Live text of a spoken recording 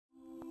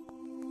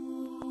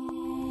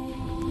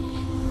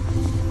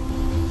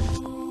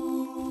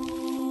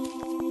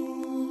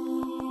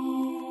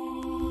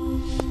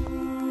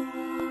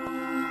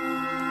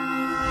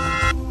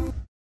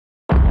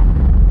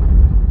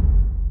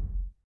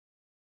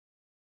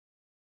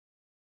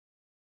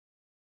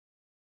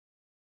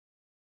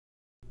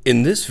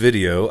In this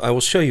video, I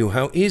will show you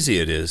how easy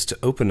it is to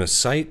open a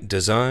site,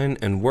 design,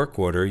 and work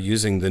order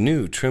using the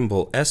new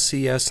Trimble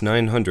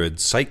SCS900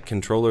 Site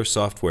Controller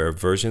Software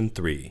version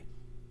 3.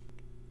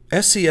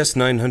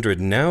 SCS900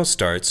 now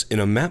starts in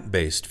a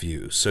map-based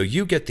view, so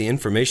you get the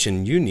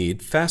information you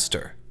need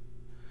faster.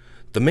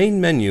 The main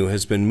menu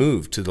has been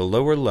moved to the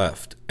lower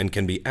left and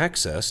can be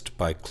accessed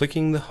by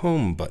clicking the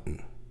Home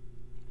button.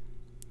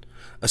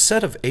 A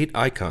set of 8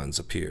 icons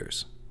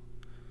appears.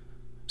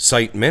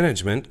 Site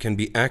management can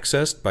be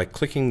accessed by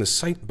clicking the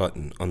Site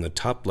button on the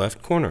top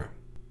left corner.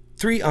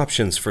 3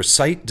 options for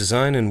site,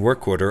 design, and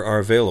work order are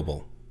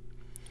available.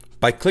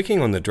 By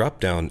clicking on the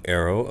drop-down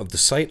arrow of the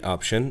Site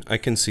option, I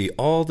can see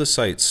all the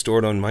sites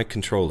stored on my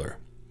controller.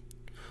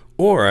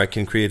 Or I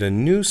can create a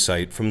new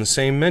site from the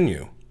same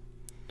menu.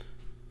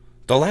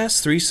 The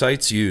last 3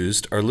 sites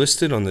used are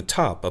listed on the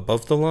top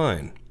above the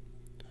line.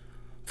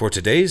 For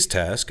today's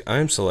task, I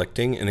am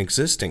selecting an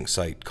existing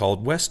site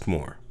called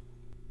Westmore.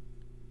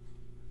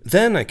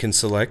 Then I can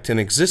select an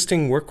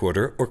existing work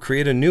order or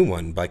create a new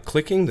one by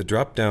clicking the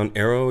drop-down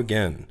arrow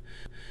again.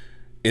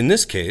 In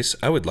this case,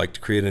 I would like to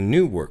create a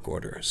new work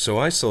order, so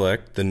I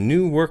select the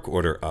New Work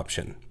Order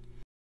option.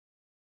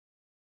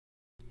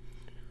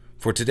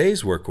 For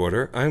today's work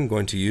order, I am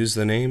going to use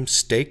the name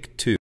Stake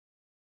 2.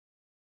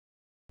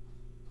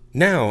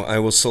 Now I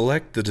will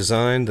select the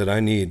design that I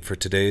need for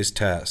today's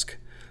task.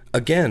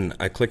 Again,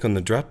 I click on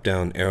the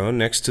drop-down arrow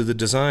next to the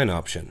Design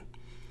option.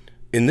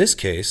 In this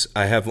case,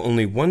 I have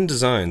only one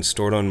design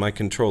stored on my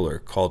controller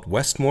called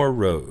Westmore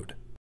Road.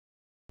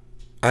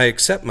 I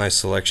accept my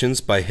selections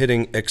by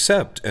hitting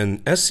Accept,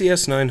 and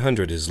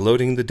SCS900 is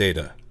loading the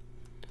data.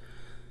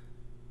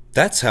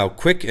 That's how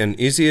quick and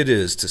easy it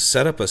is to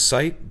set up a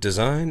site,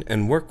 design,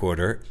 and work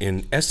order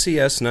in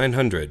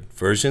SCS900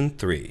 version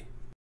 3.